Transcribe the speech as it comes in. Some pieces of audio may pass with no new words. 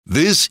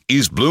This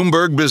is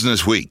Bloomberg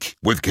Business Week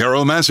with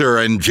Carol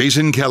Massar and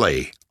Jason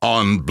Kelly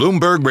on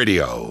Bloomberg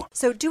Radio.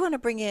 So do want to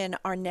bring in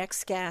our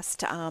next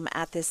guest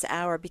at this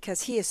hour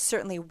because he is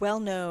certainly well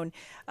known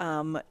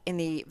in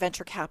the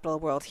venture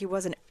capital world. He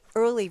was an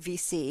early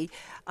VC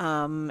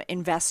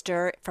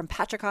investor from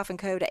Patricof &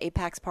 Co. to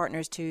Apex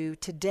Partners to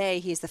today.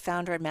 He's the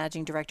founder and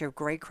managing director of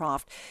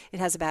Greycroft. It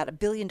has about $1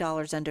 billion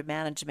under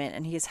management,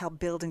 and he has helped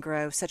build and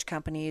grow such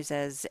companies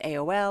as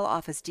AOL,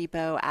 Office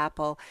Depot,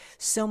 Apple,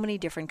 so many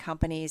different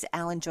companies.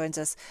 Alan joins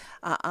us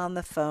on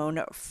the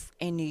phone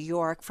in New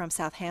York from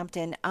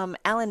Southampton.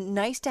 Alan,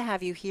 nice to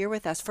have you here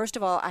with us. First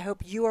of all, I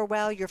hope you are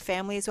well, your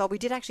family is well. We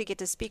did actually get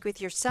to speak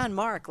with your son,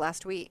 Mark,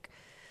 last week.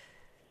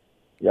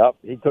 Yep,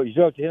 you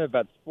talked to him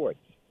about sports.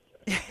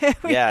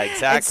 Yeah,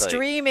 exactly. And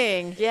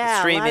streaming, yeah.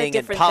 Streaming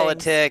and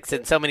politics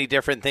and so many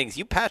different things.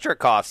 You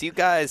Patricofs, you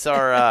guys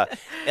are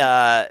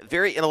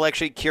very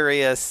intellectually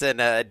curious and,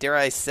 dare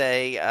I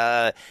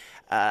say,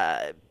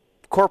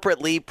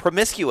 corporately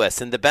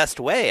promiscuous in the best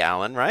way,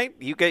 Alan, right?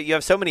 You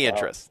have so many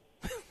interests.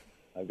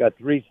 I've got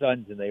 3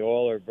 sons, and they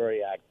all are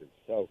very active.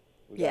 So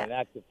we've got an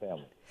active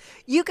family.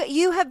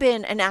 You have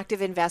been an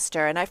active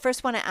investor, and I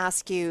first want to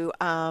ask you,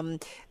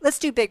 let's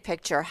do big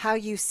picture, how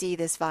you see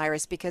this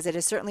virus, because it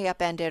has certainly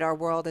upended our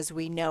world as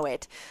we know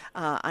it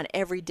on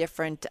every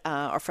different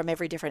or from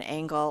every different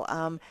angle.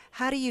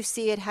 How do you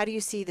see it? How do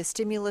you see the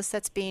stimulus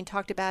that's being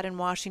talked about in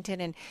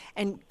Washington?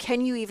 And can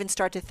you even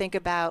start to think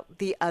about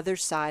the other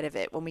side of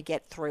it when we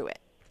get through it?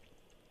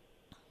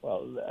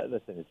 Well,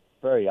 listen, it's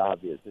very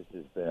obvious. This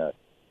has been,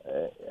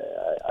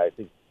 I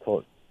think,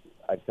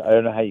 I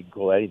don't know how you can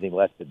call anything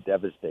less than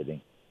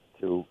devastating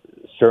to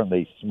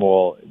certainly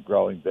small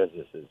growing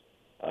businesses.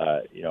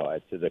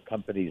 To the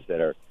companies that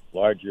are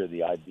larger,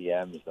 the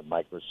IBMs, the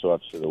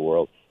Microsofts of the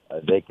world,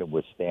 they can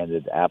withstand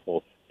it.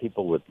 Apple,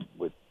 people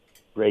with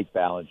great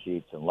balance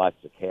sheets and lots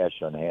of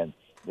cash on hand,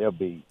 they'll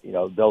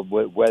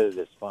weather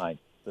this fine.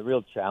 The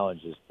real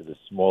challenge is to the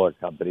smaller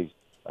companies,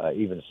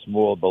 even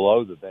small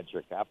below the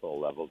venture capital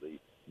level, the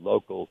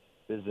local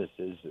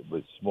businesses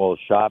with small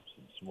shops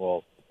and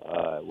small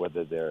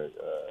whether they're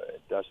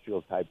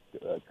industrial type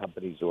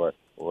companies or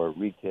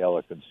retail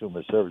or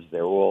consumer service,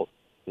 they're all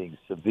being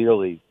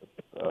severely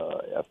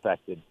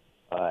affected,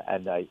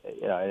 and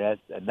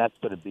that's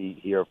going to be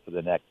here for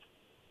the next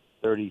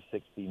 30,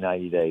 60,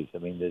 90 days. I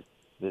mean,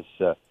 this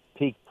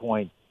peak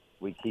point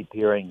we keep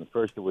hearing.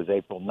 First it was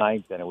April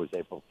 9th, then it was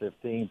April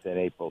 15th, then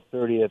April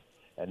 30th,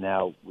 and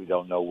now we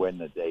don't know when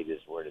the date is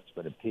where it's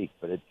going to peak.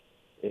 But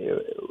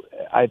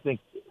I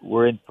think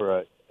we're in for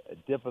a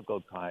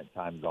difficult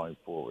time going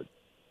forward.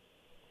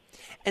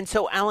 And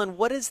so, Alan,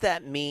 what does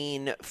that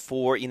mean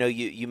for,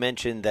 you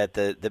mentioned that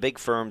the big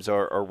firms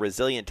are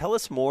resilient. Tell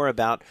us more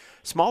about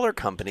smaller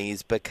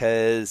companies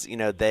because,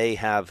 they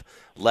have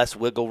less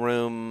wiggle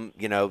room.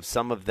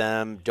 Some of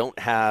them don't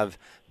have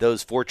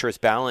those fortress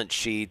balance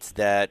sheets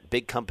that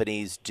big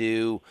companies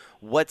do.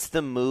 What's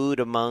the mood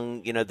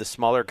among, the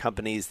smaller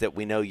companies that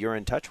we know you're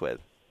in touch with?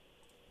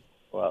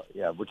 Well,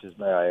 yeah, which is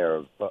my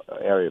area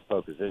of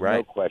focus. There's right.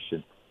 No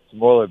question.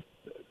 Smaller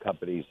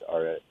companies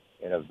are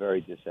in a very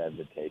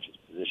disadvantageous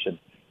position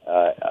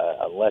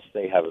unless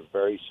they have a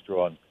very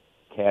strong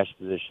cash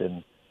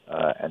position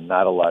and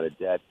not a lot of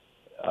debt.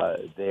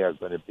 They are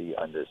going to be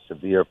under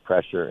severe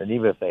pressure. And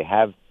even if they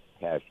have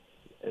cash,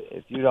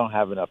 if you don't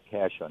have enough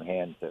cash on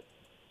hand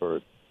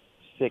for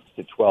 6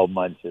 to 12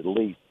 months at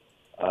least,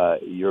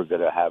 you're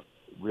going to have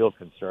real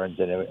concerns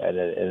in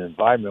an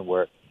environment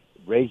where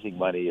raising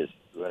money is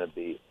going to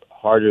be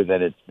harder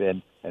than it's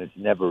been, and it's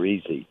never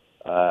easy.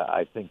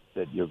 I think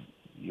that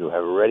you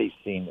have already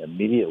seen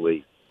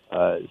immediately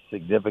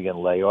significant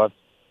layoffs,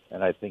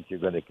 and I think you're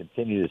going to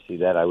continue to see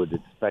that. I would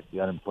expect the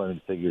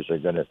unemployment figures are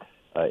going to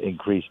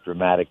increase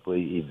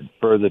dramatically even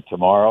further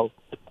tomorrow,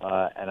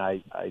 and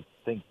I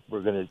think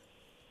we're going to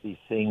be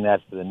seeing that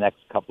for the next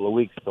couple of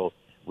weeks till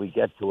we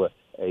get to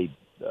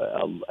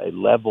a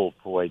level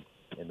point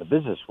in the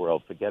business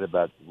world. Forget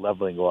about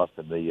leveling off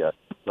and the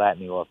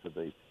flattening off of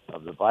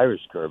the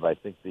virus curve. I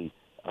think the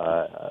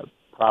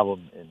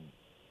problem in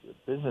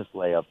business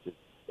layoffs,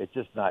 it's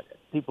just not,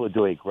 people are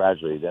doing it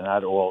gradually. They're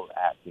not all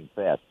acting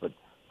fast. But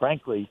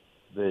frankly,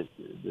 the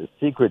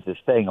secret to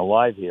staying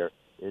alive here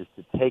is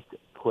to take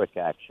quick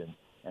action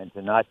and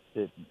to not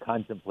sit and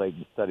contemplate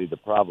and study the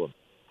problem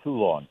too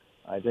long.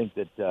 I think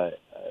that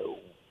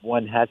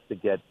one has to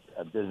get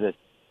a business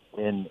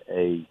in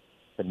a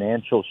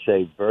financial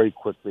shape very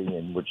quickly,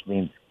 which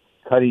means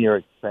cutting your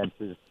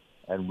expenses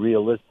and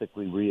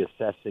realistically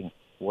reassessing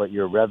what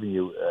your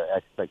revenue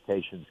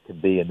expectations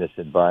can be in this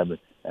environment,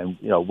 and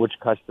which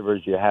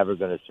customers you have are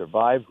going to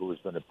survive, who is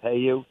going to pay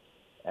you,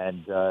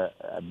 and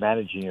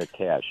managing your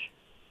cash.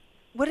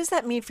 What does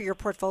that mean for your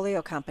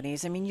portfolio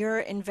companies? I mean, you're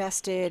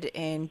invested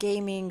in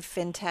gaming,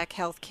 fintech,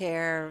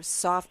 healthcare,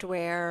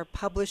 software,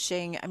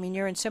 publishing. I mean,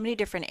 you're in so many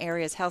different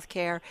areas,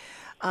 healthcare.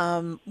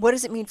 What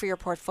does it mean for your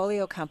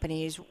portfolio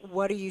companies?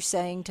 What are you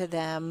saying to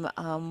them?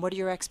 What are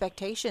your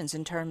expectations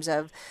in terms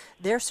of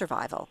their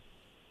survival?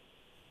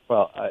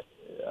 Well,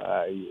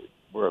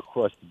 we're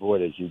across the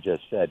board, as you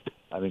just said.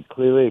 I mean,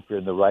 clearly, if you're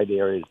in the right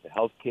areas of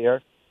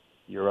healthcare,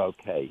 you're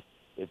okay.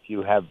 If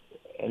you have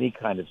any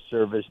kind of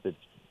service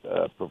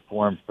that's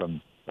performed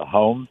from the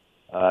home,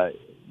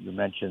 you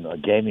mentioned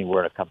gaming.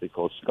 We're in a company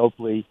called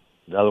Scopely,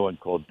 another one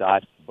called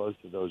Dots. Both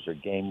of those are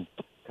game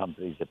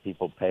companies that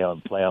people play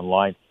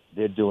online.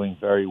 They're doing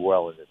very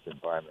well in this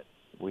environment.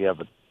 We have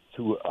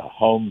two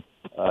home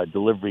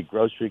delivery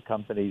grocery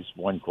companies,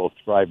 one called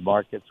Thrive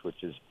Markets,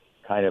 which is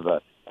kind of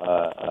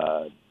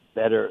a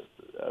better,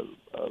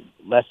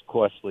 less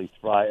costly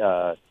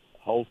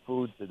Whole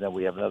Foods, and then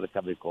we have another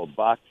company called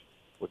Box,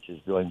 which is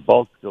doing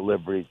bulk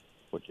deliveries,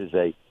 which is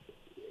a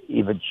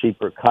even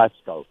cheaper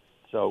Costco.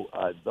 So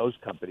those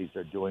companies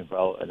are doing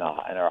well and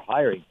are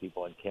hiring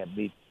people and can't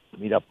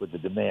meet up with the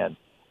demand.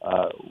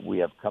 We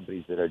have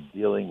companies that are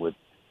dealing with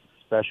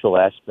special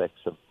aspects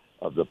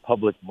of the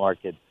public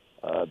market,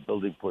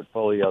 building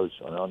portfolios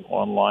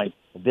online.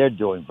 They're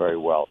doing very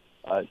well.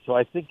 So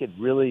I think it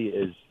really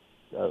is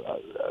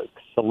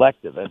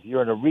selective. If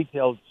you're in a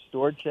retail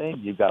store chain,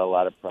 you've got a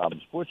lot of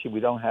problems. Fortunately, we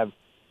don't have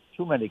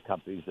too many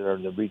companies that are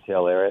in the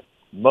retail area.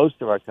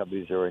 Most of our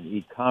companies are in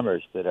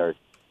e-commerce that are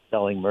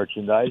selling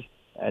merchandise,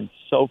 and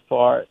so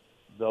far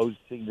those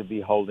seem to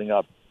be holding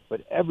up.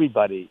 But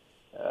everybody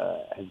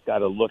has got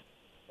to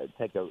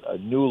take a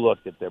new look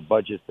at their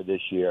budget for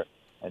this year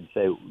and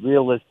say,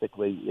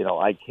 realistically,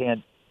 I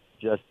can't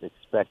just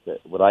expect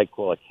what I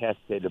call a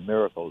cascade of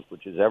miracles,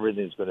 which is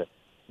everything's going to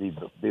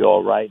be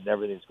all right and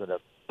everything's going to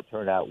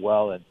turn out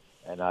well.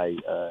 And I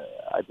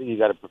think you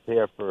got to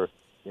prepare for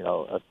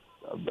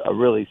a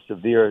really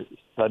severe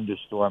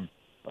thunderstorm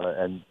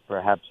and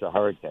perhaps a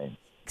hurricane.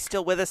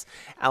 Still with us,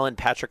 Alan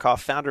Patricof,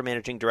 founder,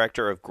 managing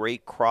director of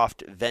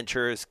Greycroft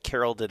Ventures.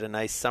 Carol did a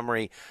nice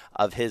summary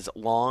of his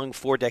long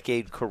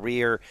 4-decade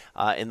career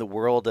in the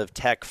world of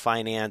tech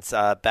finance,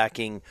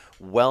 backing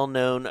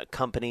well-known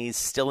companies,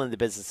 still in the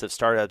business of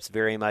startups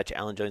very much.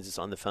 Alan joins us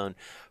on the phone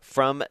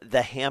from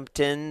the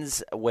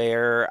Hamptons,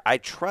 where I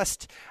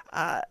trust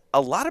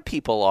a lot of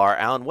people are.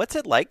 Alan, what's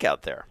it like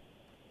out there?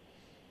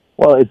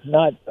 Well, it's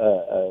not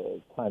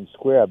Times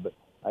Square, but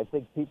I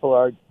think people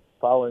are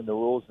following the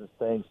rules and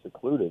staying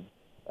secluded.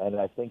 And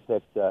I think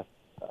that,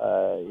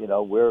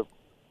 we're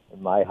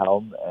in my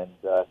home and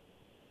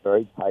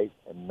very tight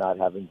and not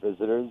having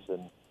visitors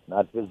and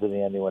not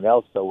visiting anyone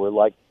else. So we're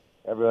like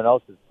everyone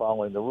else is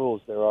following the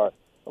rules. There are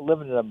a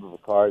limited number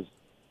of cars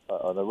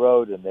on the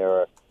road, and there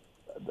are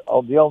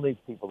the only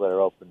people that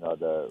are open are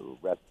the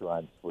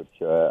restaurants, which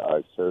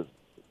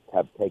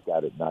have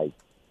takeout at night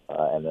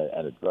and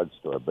a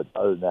drugstore. But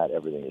other than that,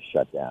 everything is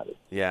shut down.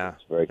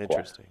 It's very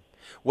interesting. Quiet.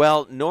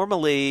 Well,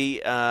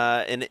 normally,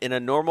 in a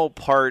normal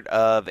part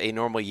of a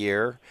normal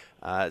year,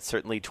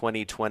 certainly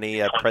 2020,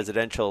 a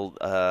presidential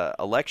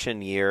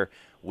election year,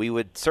 we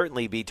would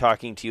certainly be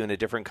talking to you in a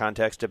different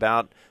context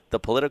about the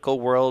political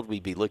world.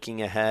 We'd be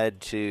looking ahead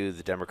to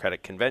the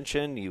Democratic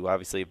convention. You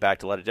obviously have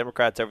backed a lot of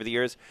Democrats over the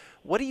years.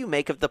 What do you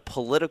make of the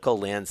political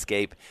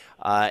landscape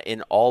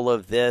in all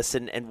of this,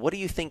 and what do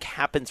you think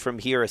happens from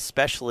here,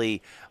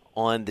 especially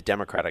on the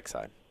Democratic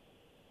side?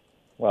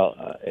 Well,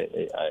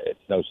 it's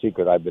no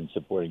secret I've been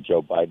supporting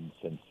Joe Biden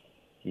since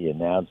he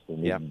announced,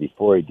 and even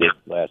before he did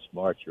last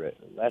March,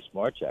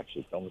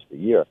 actually, it's almost a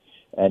year.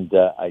 And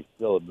I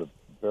still am a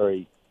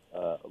very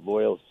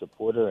loyal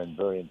supporter and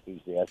very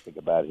enthusiastic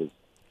about his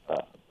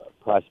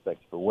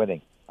prospects for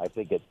winning. I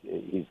think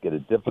he's got a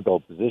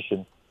difficult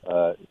position,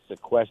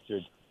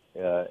 sequestered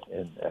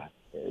and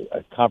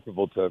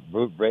comparable to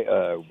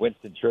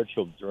Winston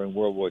Churchill during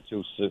World War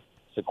II,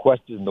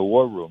 sequestered in the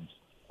war rooms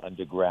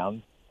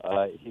underground.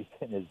 He's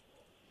in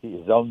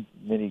his own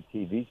mini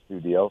TV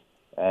studio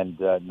and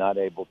not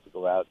able to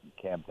go out and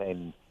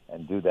campaign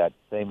and do that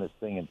famous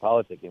thing in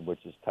politics,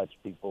 which is touch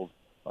people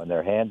on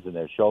their hands and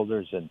their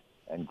shoulders and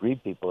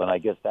greet people. And I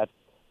guess that's,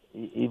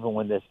 even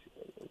when this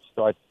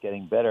starts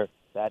getting better,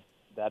 that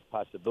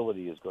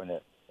possibility is going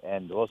to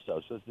end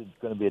also. So it's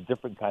going to be a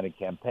different kind of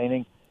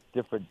campaigning,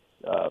 different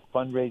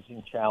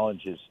fundraising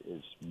challenge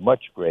is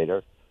much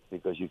greater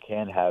because you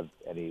can't have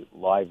any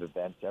live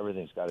events.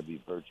 Everything's got to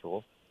be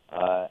virtual.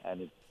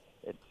 And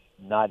it's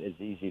not as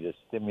easy to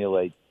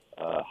stimulate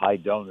high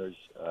donors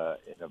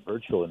in a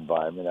virtual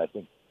environment. I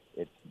think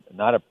it's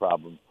not a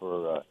problem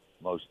for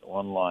most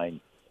online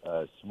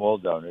small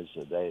donors.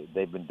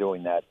 They've been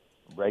doing that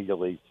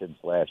regularly since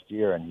last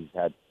year, and he's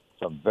had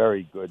some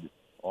very good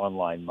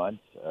online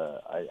months.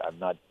 I'm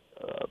not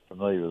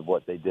familiar with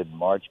what they did in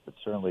March, but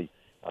certainly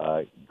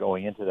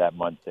going into that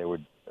month, they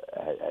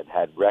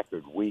had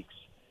record weeks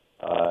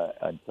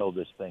until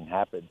this thing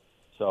happened.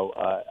 So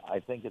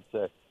I think it's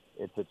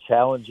a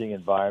challenging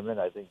environment.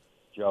 I think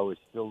Joe is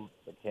still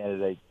the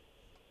candidate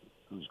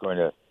who's going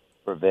to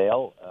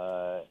prevail,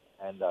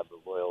 and I'm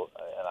loyal,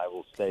 and I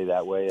will stay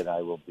that way, and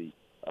I will be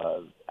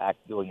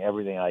doing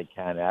everything I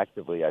can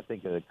actively. I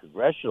think in the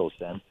congressional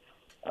sense,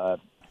 I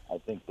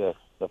think the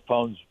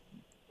phones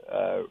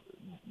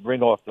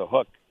ring off the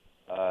hook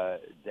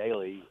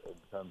daily in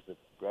terms of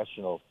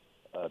congressional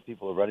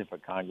people are running for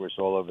Congress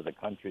all over the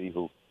country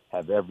who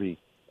have every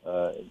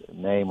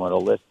name on a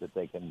list that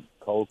they can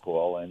cold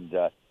call, and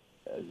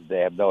they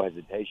have no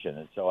hesitation.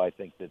 And so I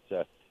think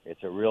that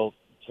it's a real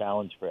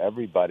challenge for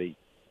everybody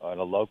on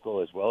a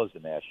local as well as a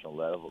national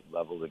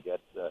level to get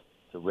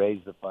to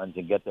raise the funds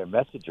and get their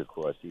message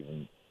across.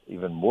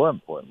 Even more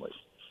importantly,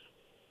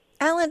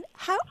 Alan,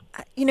 how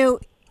in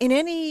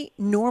any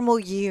normal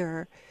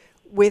year,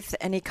 with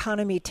an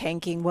economy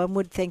tanking, one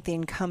would think the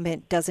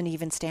incumbent doesn't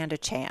even stand a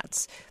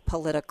chance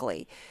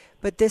politically.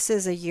 But this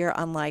is a year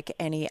unlike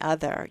any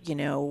other.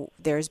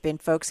 There's been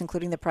folks,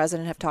 including the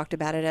president, have talked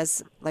about it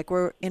as like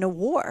we're in a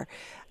war,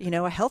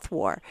 a health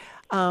war.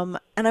 And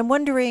I'm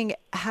wondering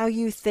how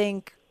you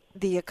think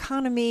the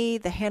economy,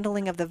 the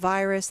handling of the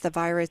virus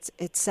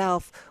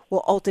itself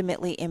will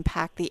ultimately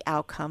impact the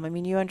outcome. I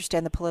mean, you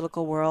understand the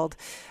political world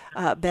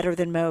better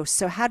than most.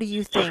 So how do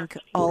you think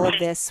all of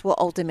this will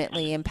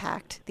ultimately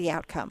impact the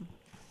outcome?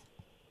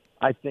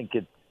 I think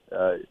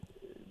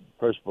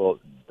first of all,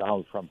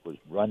 Donald Trump was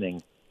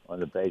running on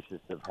the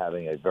basis of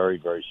having a very,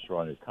 very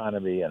strong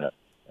economy, and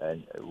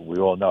we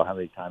all know how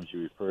many times he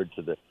referred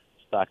to the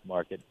stock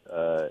market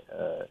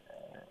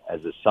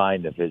as a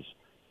sign of his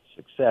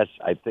success.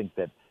 I think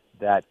that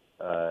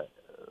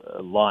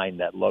line,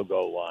 that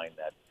logo line,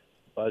 that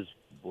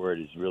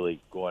buzzword is really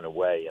going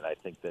away, and I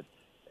think that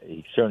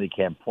he certainly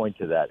can't point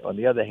to that. On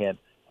the other hand,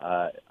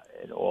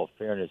 in all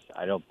fairness,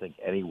 I don't think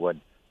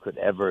anyone could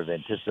ever have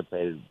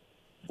anticipated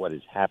what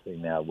is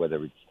happening now,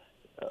 whether it's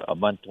a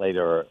month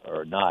later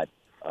or not.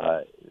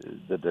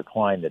 The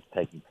decline that's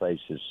taking place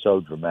is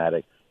so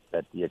dramatic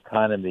that the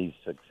economy's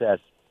success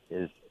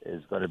is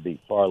going to be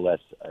far less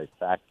a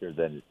factor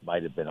than it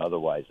might have been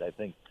otherwise. I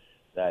think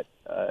that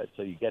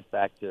so you get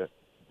back to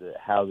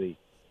how the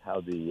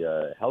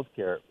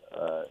healthcare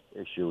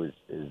issue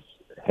is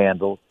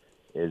handled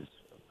is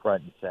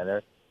front and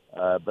center.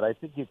 But I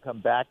think you come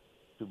back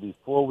to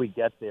before we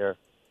get there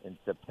in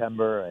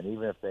September, and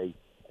even if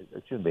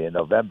in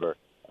November,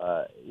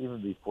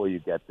 even before you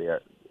get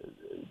there,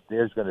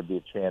 there's going to be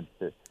a chance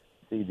to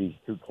see these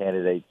two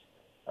candidates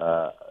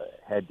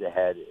head to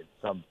head in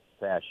some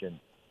fashion,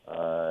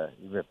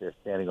 even if they're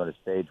standing on a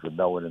stage with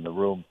no one in the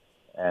room.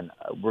 And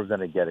we're going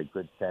to get a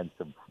good sense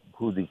of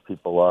who these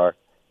people are.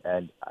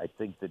 And I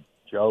think that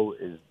Joe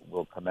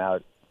will come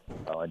out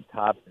on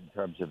top in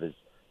terms of his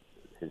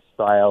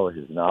style,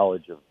 his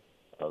knowledge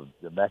of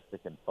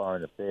domestic and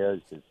foreign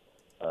affairs,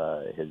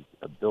 his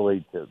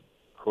ability to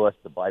cross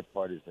the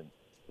bipartisan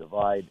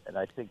divide. And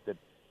I think that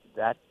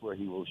that's where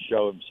he will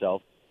show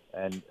himself.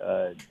 And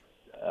our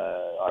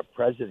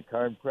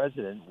current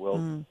president,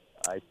 will,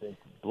 I think,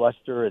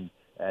 bluster and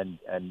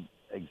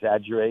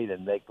exaggerate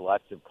and make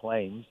lots of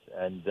claims.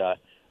 And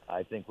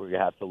I think we're going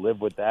to have to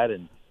live with that.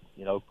 And,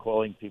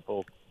 calling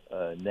people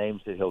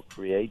names that he'll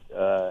create.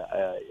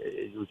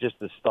 It was just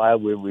the style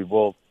where we've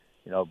all,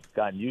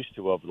 gotten used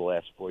to over the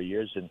last 4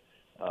 years. And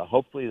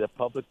hopefully the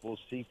public will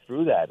see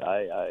through that.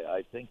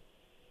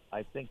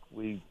 I think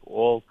we've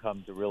all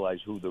come to realize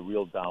who the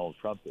real Donald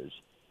Trump is.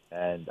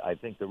 And I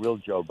think the real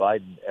Joe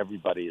Biden,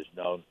 everybody has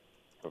known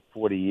for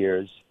 40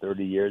 years,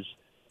 30 years,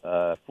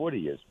 40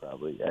 years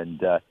probably,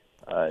 and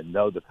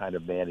know the kind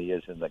of man he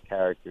is and the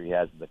character he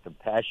has and the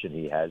compassion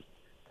he has.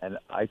 And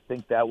I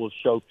think that will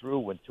show through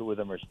when two of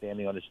them are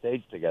standing on a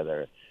stage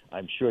together.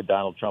 I'm sure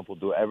Donald Trump will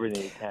do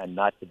everything he can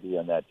not to be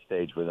on that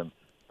stage with him,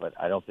 but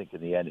I don't think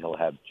in the end he'll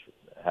have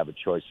a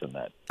choice in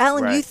that.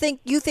 Alan, Right.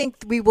 you think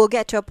we will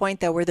get to a point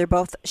though where they're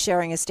both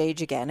sharing a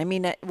stage again? I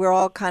mean, we're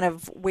all kind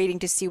of waiting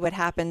to see what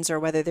happens or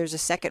whether there's a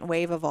second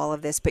wave of all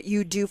of this, but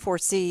you do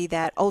foresee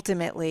that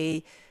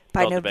ultimately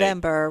by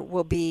November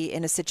we'll be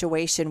in a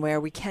situation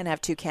where we can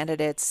have two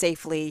candidates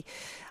safely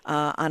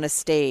on a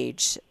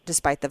stage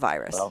despite the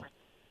virus.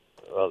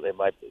 Well, they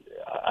might be.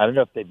 I don't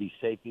know if they'd be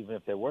safe even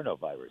if there were no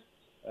virus.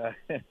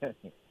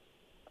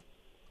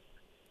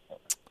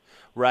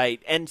 Right.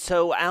 And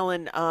so,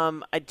 Alan,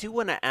 I do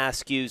want to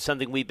ask you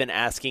something we've been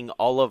asking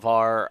all of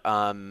our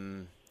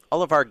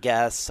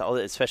guests,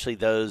 especially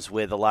those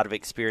with a lot of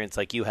experience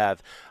like you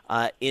have,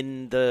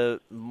 in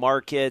the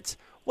markets.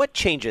 What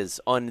changes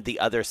on the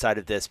other side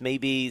of this?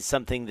 Maybe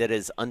something that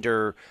is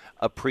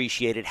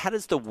underappreciated. How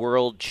does the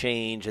world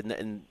change,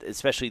 and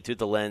especially through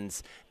the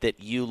lens that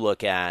you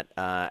look at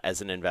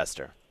as an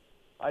investor?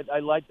 I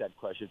like that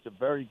question. It's a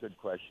very good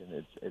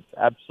question. It's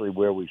absolutely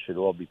where we should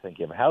all be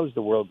thinking of. How is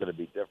the world going to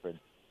be different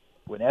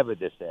whenever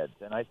this ends?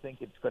 And I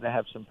think it's going to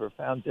have some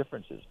profound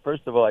differences.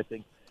 First of all, I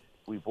think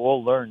we've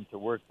all learned to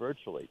work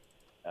virtually.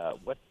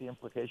 What's the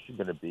implication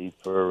going to be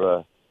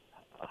for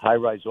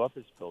high-rise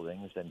office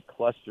buildings and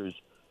clusters,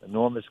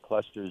 enormous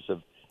clusters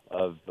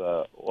of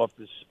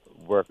office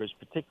workers,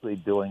 particularly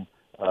doing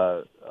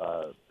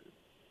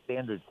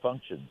standard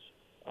functions,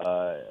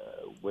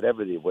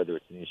 whether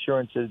it's in the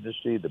insurance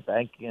industry, the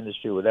banking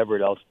industry, whatever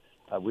else.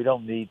 We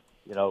don't need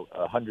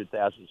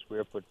 100,000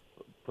 square foot.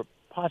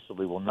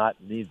 Possibly will not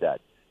need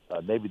that.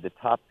 Maybe the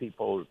top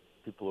people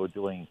who are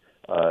doing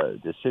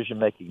decision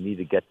making need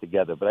to get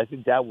together. But I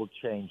think that will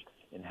change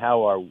in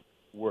how our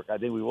work. I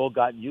think we've all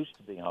gotten used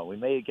to being home. We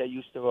may get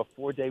used to a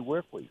 4-day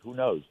work week. Who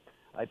knows?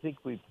 I think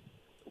we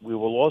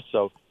will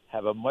also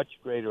have a much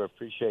greater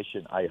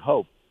appreciation, I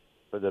hope,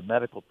 for the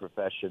medical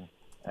profession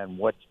and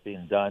what's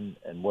being done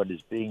and what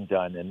is being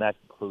done, and that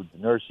includes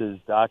nurses,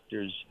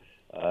 doctors,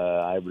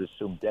 I would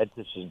assume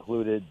dentists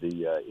included,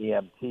 the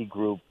EMT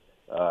group,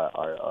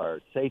 our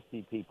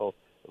safety people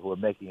who are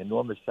making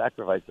enormous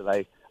sacrifices.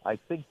 And I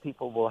think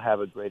people will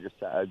have a greater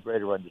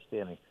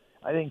understanding.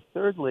 I think,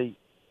 thirdly,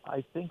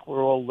 I think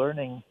we're all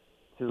learning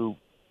to,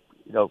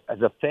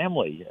 as a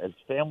family, as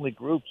family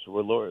groups,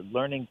 we're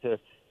learning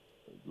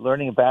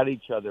about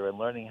each other and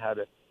learning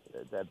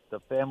that the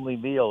family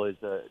meal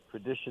is a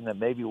tradition that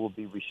maybe will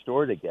be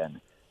restored again.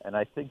 And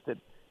I think that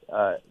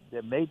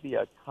there may be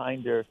a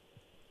kinder,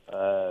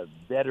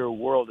 better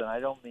world. And I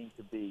don't mean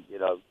to be,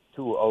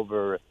 too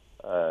over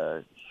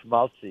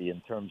schmaltzy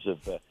in terms of,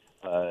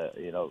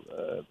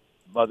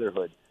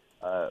 motherhood.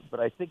 But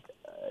I think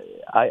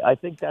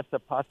that's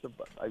a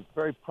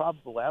very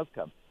probable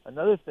outcome.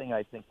 Another thing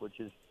I think, which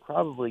is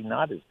probably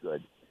not as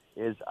good,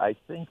 is I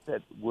think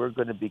that we're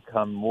going to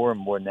become more and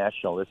more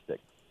nationalistic.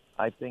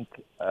 I think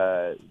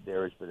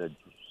there has been a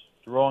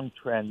strong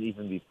trend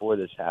even before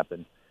this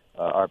happened,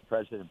 our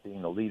president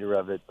being the leader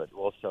of it, but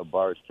also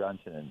Boris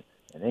Johnson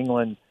in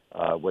England,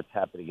 what's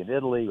happening in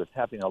Italy, what's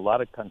happening in a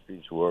lot of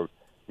countries who are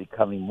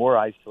becoming more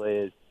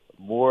isolated,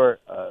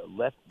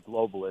 less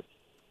globalist,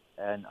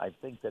 and I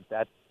think that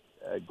that's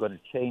going to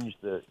change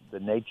the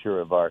nature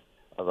of our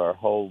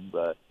whole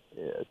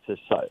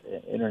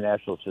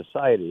international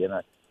society.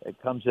 And it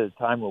comes at a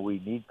time where we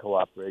need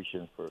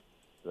cooperation for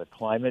the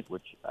climate,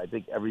 which I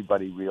think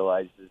everybody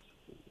realizes,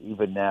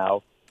 even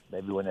now,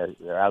 maybe when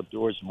they're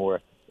outdoors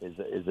more,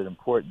 is an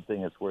important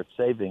thing that's worth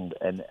saving.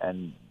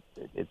 And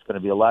it's going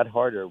to be a lot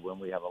harder when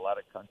we have a lot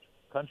of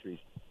countries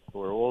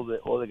who are all they're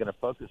going to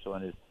focus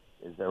on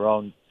is their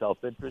own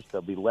self-interest.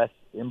 There'll be less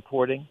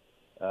importing.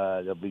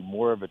 There'll be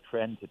more of a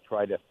trend to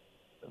try to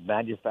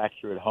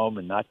manufacture at home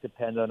and not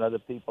depend on other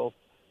people,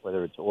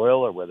 whether it's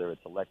oil or whether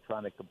it's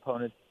electronic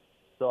components.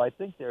 So I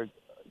think there are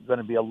going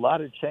to be a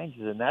lot of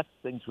changes, and that's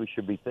things we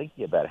should be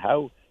thinking about.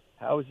 How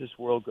is this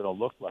world going to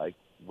look like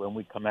when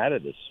we come out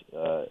of this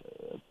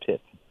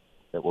pit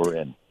that we're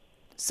in?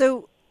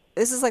 So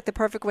this is like the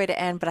perfect way to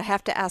end, but I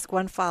have to ask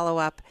one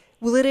follow-up.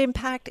 Will it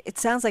impact, it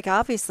sounds like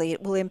obviously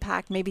it will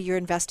impact maybe your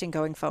investing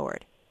going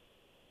forward.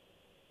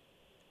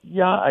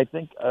 Yeah, I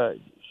think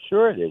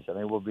sure it is. I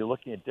mean, we'll be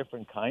looking at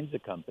different kinds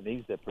of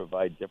companies that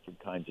provide different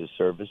kinds of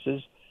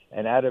services,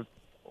 and out of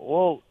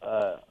all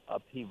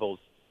upheavals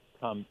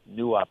come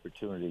new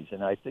opportunities.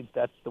 And I think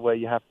that's the way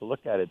you have to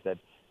look at it, that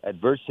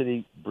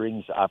adversity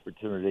brings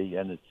opportunity,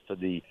 and it's for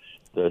the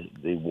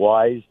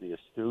wise, the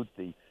astute,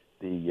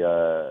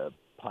 the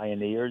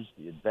pioneers,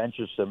 the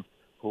adventuresome,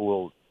 who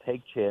will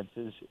take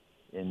chances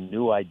in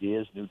new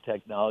ideas, new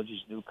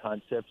technologies, new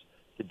concepts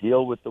to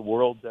deal with the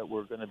world that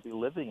we're going to be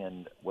living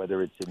in,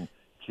 whether it's in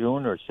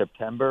June or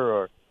September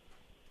or,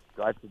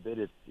 God forbid,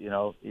 it's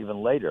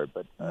even later.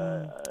 But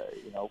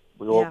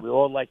we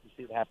all like to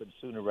see it happen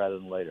sooner rather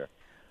than later.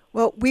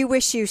 Well, we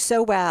wish you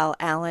so well,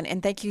 Alan,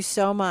 and thank you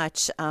so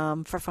much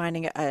for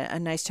finding a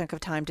nice chunk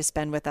of time to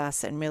spend with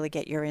us and really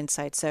get your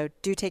insights. So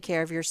do take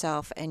care of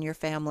yourself and your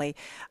family.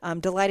 I'm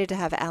delighted to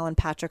have Alan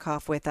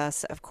Patricof with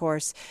us, of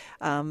course,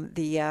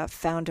 the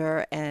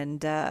founder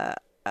and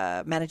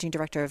managing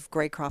director of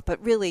Greycroft,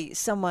 but really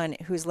someone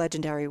who's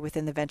legendary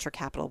within the venture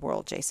capital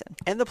world, Jason.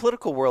 And the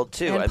political world,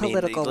 too. And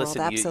listen, world,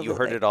 absolutely. You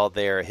heard it all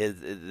there.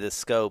 The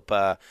scope,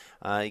 you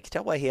can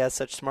tell why he has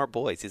such smart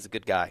boys. He's a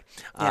good guy.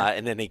 Yeah.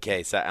 In any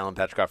case, Alan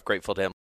Patricof, grateful to him.